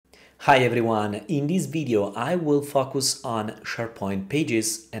Hi everyone, in this video I will focus on SharePoint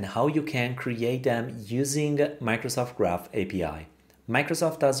pages and how you can create them using Microsoft Graph API.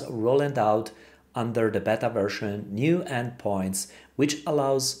 Microsoft has rolled out under the beta version new endpoints which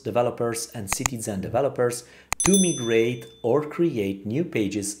allows developers and citizen developers to migrate or create new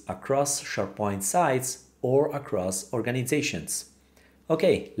pages across SharePoint sites or across organizations.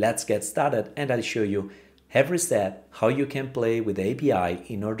 Okay, let's get started and I'll show you every step how you can play with the API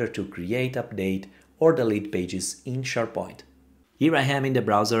in order to create, update or delete pages in SharePoint. Here I am in the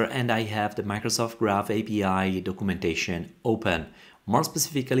browser and I have the Microsoft Graph API documentation open. More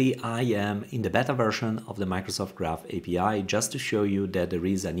specifically, I am in the beta version of the Microsoft Graph API just to show you that there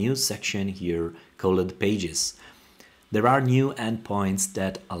is a new section here called Pages. There are new endpoints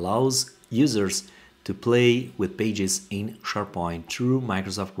that allows users to play with pages in SharePoint through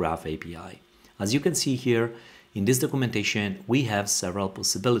Microsoft Graph API. As you can see here in this documentation, we have several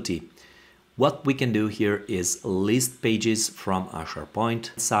possibilities. What we can do here is list pages from a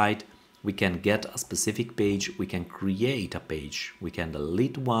SharePoint site. We can get a specific page, we can create a page, we can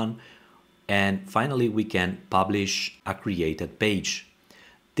delete one, and finally we can publish a created page.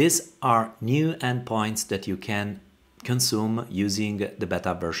 These are new endpoints that you can consume using the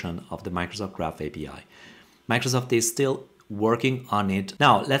beta version of the Microsoft Graph API. Microsoft is still working on it.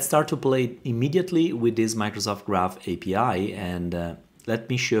 Now let's start to play immediately with this Microsoft Graph API and let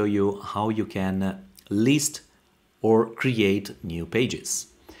me show you how you can list or create new pages.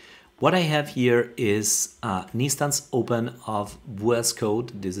 What I have here is an instance open of VS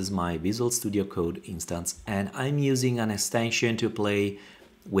Code. This is my Visual Studio Code instance and I'm using an extension to play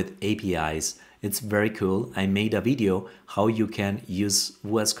with APIs. It's very cool. I made a video how you can use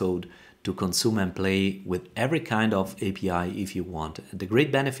VS Code to consume and play with every kind of API if you want. The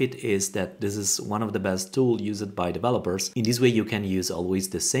great benefit is that this is one of the best tools used by developers. In this way you can use always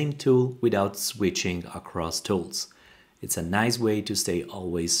the same tool without switching across tools. It's a nice way to stay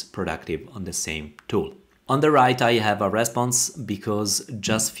always productive on the same tool. On the right I have a response because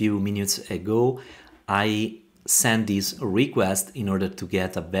just few minutes ago I sent this request in order to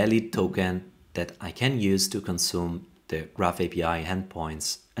get a valid token that I can use to consume the Graph API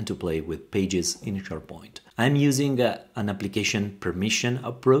endpoints and to play with pages in SharePoint. I'm using an application permission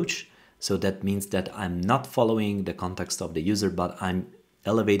approach, so that means that I'm not following the context of the user, but I'm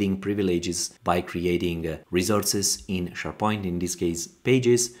elevating privileges by creating resources in SharePoint, in this case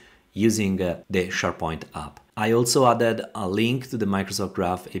pages, using the SharePoint app. I also added a link to the Microsoft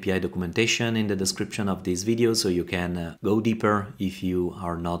Graph API documentation in the description of this video, so you can go deeper if you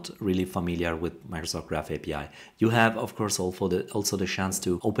are not really familiar with Microsoft Graph API. You have, of course, also the chance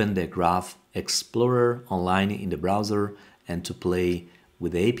to open the Graph Explorer online in the browser and to play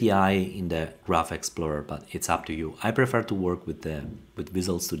with the API in the Graph Explorer, but it's up to you. I prefer to work with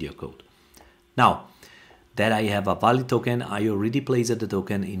Visual Studio Code. Now, that I have a valid token, I already placed the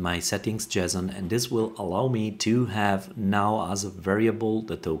token in my settings JSON, and this will allow me to have now as a variable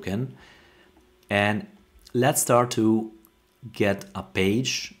the token. And let's start to get a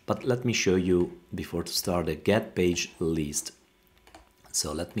page, but let me show you before to start the get page list.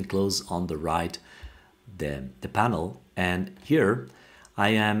 So let me close on the right the panel, and here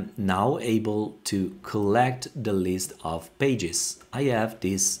I am now able to collect the list of pages. I have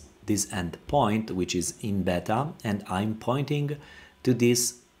this endpoint which is in beta and I'm pointing to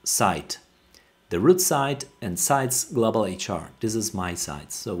this site, the root site and sites global HR. This is my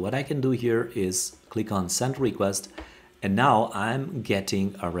site. So what I can do here is click on send request and now I'm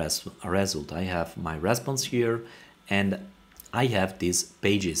getting a result. I have my response here and I have these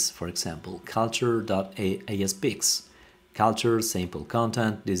pages, for example, culture.aspx, culture, sample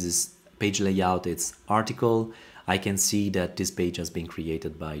content, this is page layout, it's article. I can see that this page has been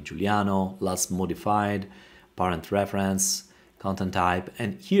created by Giuliano, last modified, parent reference, content type,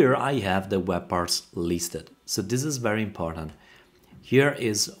 and here I have the web parts listed. So this is very important. Here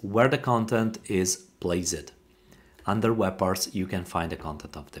is where the content is placed. Under web parts you can find the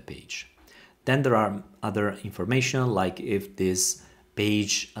content of the page. Then there are other information like if this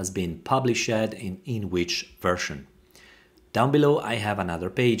page has been published and in which version. Down below I have another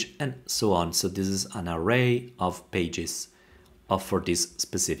page and so on. So this is an array of pages for this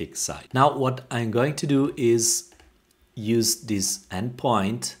specific site. Now what I'm going to do is use this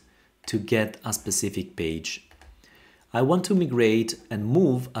endpoint to get a specific page. I want to migrate and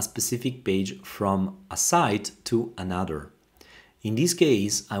move a specific page from a site to another. In this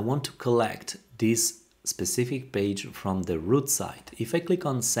case, I want to collect this specific page from the root site. If I click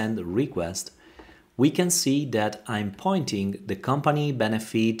on send request, we can see that I'm pointing the company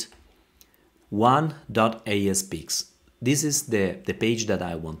benefit 1.aspx this is the page that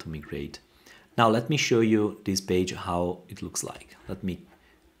I want to migrate. Now let me show you this page, how it looks like. Let me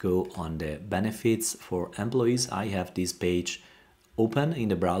go on the benefits for employees. I have this page open in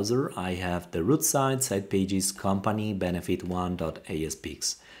the browser. I have the root site pages, company benefit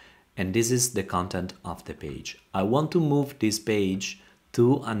 1.aspx. And this is the content of the page. I want to move this page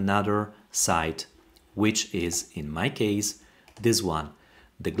to another site, which is, in my case, this one,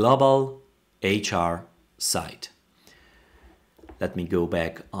 the global HR site. Let me go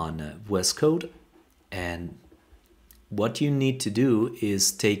back on VS Code, and what you need to do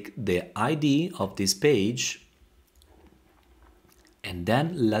is take the ID of this page, and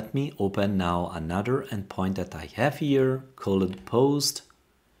then let me open now another endpoint that I have here called post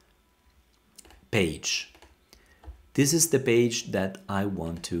page. This is the page that I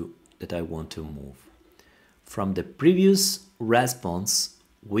want to move. From the previous response,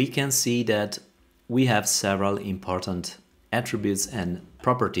 we can see that we have several important attributes and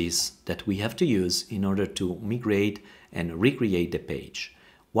properties that we have to use in order to migrate and recreate the page.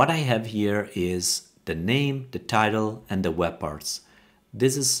 What I have here is the name, the title, and the web parts.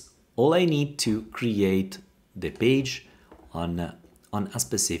 This is all I need to create the page on a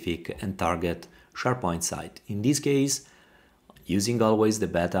specific and target SharePoint site. In this case, using always the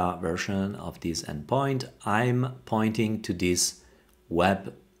beta version of this endpoint, I'm pointing to this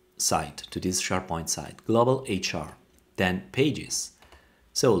web site, to this SharePoint site, global HR, then pages.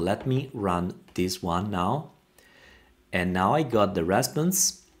 So let me run this one now. And now I got the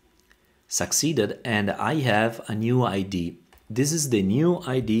response, succeeded, and I have a new ID. This is the new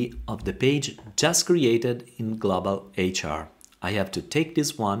ID of the page just created in global HR. I have to take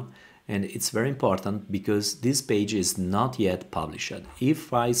this one, and it's very important because this page is not yet published.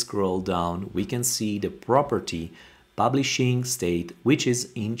 If I scroll down, we can see the property publishing state, which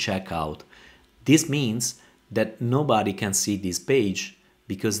is in checkout. This means that nobody can see this page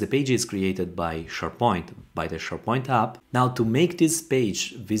because the page is created by SharePoint, by the SharePoint app. Now, to make this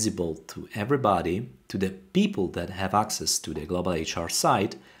page visible to everybody, to the people that have access to the global HR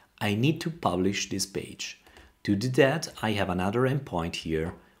site, I need to publish this page. To do that, I have another endpoint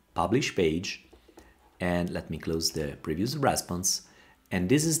here, publish page, and let me close the previous response. And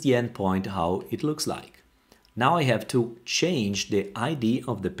this is the endpoint, how it looks like. Now I have to change the ID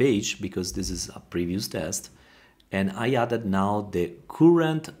of the page because this is a previous test. And I added now the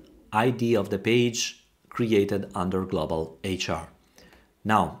current ID of the page created under global HR.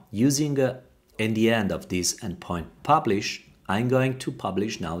 Now, using in the end of this endpoint publish, I'm going to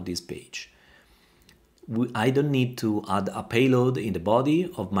publish now this page. I don't need to add a payload in the body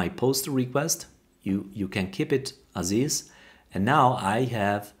of my post request. You can keep it as is. And now I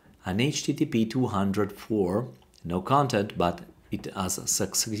have an HTTP 204, no content, but it has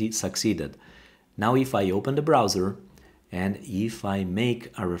succeeded. Now if I open the browser and if I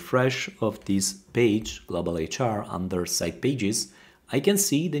make a refresh of this page, Global HR, under Site Pages, I can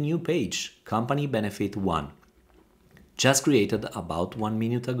see the new page, Company Benefit 1, just created about 1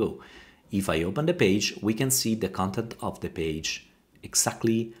 minute ago. If I open the page, we can see the content of the page,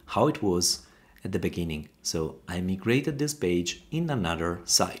 exactly how it was at the beginning. So I migrated this page in another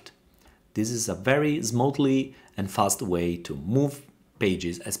site. This is a very smoothly and fast way to move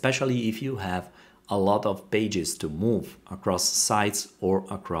pages, especially if you have a lot of pages to move across sites or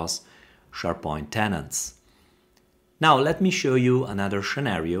across SharePoint tenants. Now let me show you another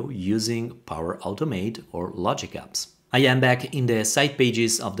scenario using Power Automate or Logic Apps. I am back in the site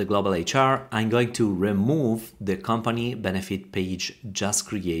pages of the Global HR. I'm going to remove the company benefit page just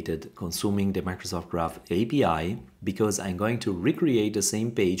created consuming the Microsoft Graph API because I'm going to recreate the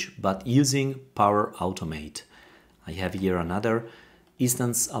same page but using Power Automate. I have here another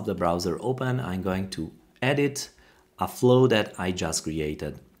instance of the browser open. I'm going to edit a flow that I just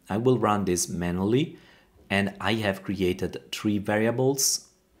created. I will run this manually and I have created 3 variables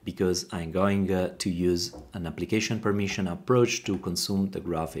because I'm going to use an application permission approach to consume the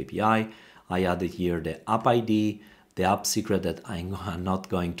Graph API. I added here the app ID, the app secret that I'm not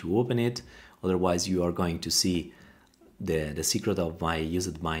going to open it, otherwise you are going to see the secret of my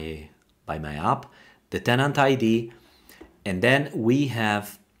used by my app, the tenant ID, and then we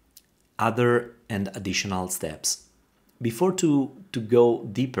have other and additional steps. Before to go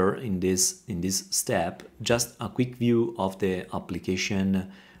deeper in this step, just a quick view of the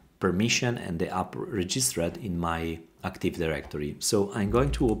application permission and the app registered in my Active Directory. So I'm going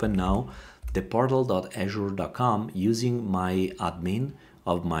to open now the portal.azure.com using my admin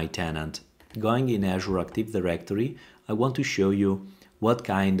of my tenant. Going in Azure Active Directory, I want to show you what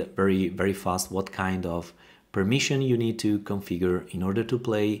kind, very fast, what kind of permission you need to configure in order to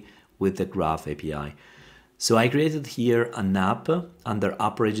play with the Graph API. So I created here an app under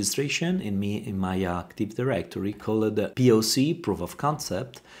app registration in my Active Directory called POC, Proof of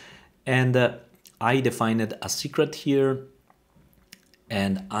Concept, and I defined a secret here,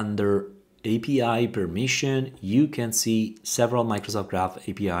 and under API permission you can see several Microsoft Graph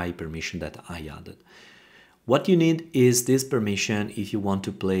API permission that I added. What you need is this permission if you want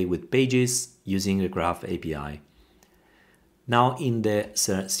to play with pages using the Graph API. Now in the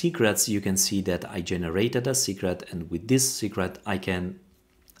secrets you can see that I generated a secret, and with this secret I can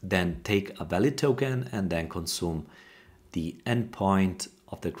then take a valid token and then consume the endpoint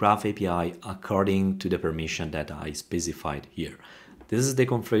of the Graph API according to the permission that I specified here. This is the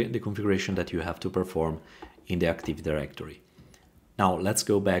configuration that you have to perform in the Active Directory. Now let's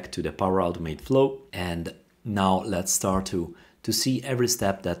go back to the Power Automate flow, and now let's start to see every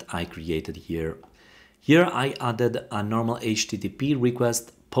step that I created here. Here I added a normal HTTP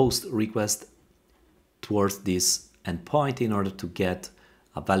request, post request towards this endpoint in order to get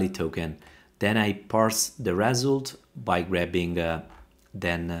a valid token. Then I parse the result by grabbing in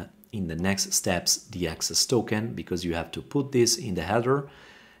the next steps the access token, because you have to put this in the header.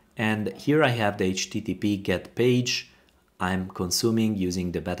 And here I have the HTTP get page. I'm consuming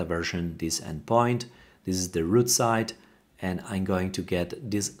using the beta version this endpoint. This is the root site, and I'm going to get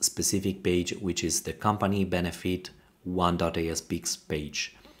this specific page, which is the company benefit 1.aspx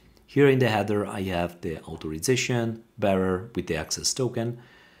page. Here in the header I have the authorization bearer with the access token.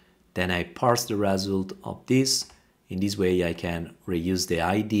 Then I parse the result of this. In this way I can reuse the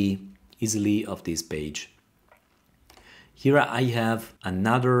ID easily of this page. Here I have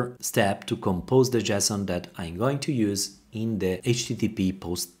another step to compose the JSON that I'm going to use in the HTTP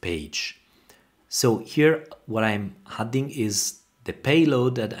post page. So here what I'm adding is the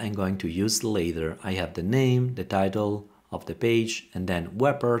payload that I'm going to use later. I have the name, the title of the page, and then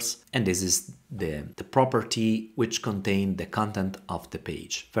webers, and this is the property which contains the content of the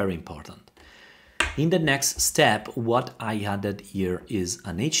page. Very important. In the next step, what I added here is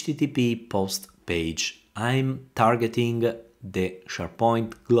an HTTP post page. I'm targeting the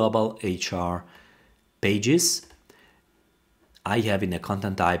SharePoint Global HR pages. I have in the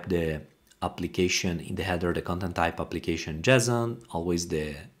content type the application, in the header the content type application JSON, always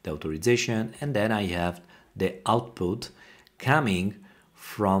the authorization, and then I have the output coming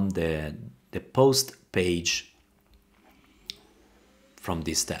from the post page from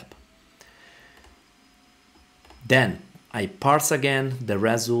this step. Then I parse again the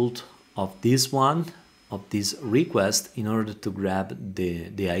result of this one, of this request, in order to grab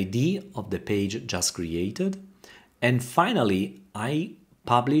the ID of the page just created. And finally, I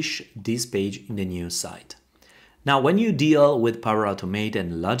publish this page in the new site. Now, when you deal with Power Automate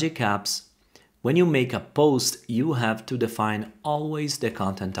and Logic Apps, when you make a post, you have to define always the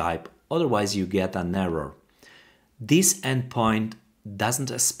content type, otherwise you get an error. This endpoint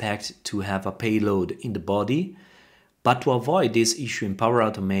doesn't expect to have a payload in the body, but to avoid this issue in Power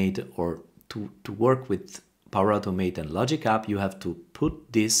Automate, or to work with Power Automate and Logic App, you have to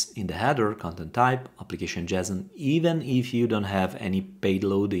put this in the header, content type, application JSON, even if you don't have any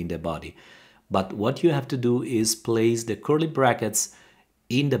payload in the body. But what you have to do is place the curly brackets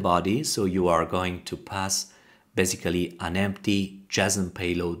in the body, so you are going to pass basically an empty JSON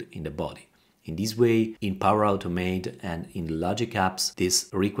payload in the body. In this way, in Power Automate and in Logic Apps, this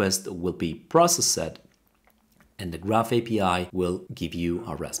request will be processed and the Graph API will give you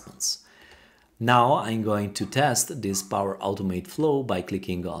a response. Now I'm going to test this Power Automate flow by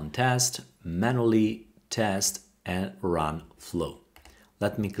clicking on Test, Manually Test, and Run Flow.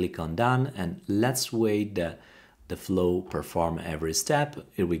 Let me click on Done, and let's wait the flow perform every step.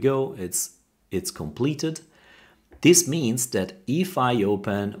 Here we go, it's completed. This means that if I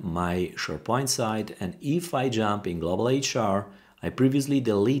open my SharePoint site and if I jump in Global HR, I previously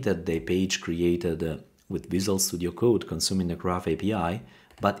deleted the page created with Visual Studio Code consuming the Graph API,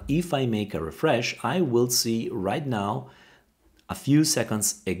 but if I make a refresh, I will see right now, a few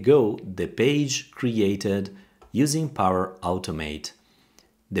seconds ago, the page created using Power Automate.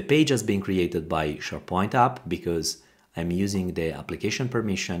 The page has been created by SharePoint app because I'm using the application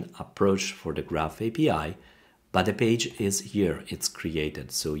permission approach for the Graph API, but the page is here, it's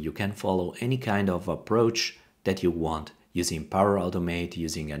created, so you can follow any kind of approach that you want using Power Automate,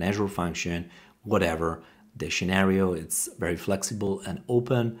 using an Azure function, whatever. The scenario, it's very flexible and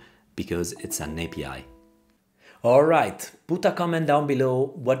open because it's an API. All right, put a comment down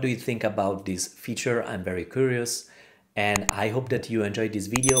below. What do you think about this feature? I'm very curious, and I hope that you enjoyed this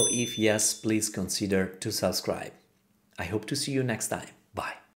video. If yes, please consider to subscribe. I hope to see you next time.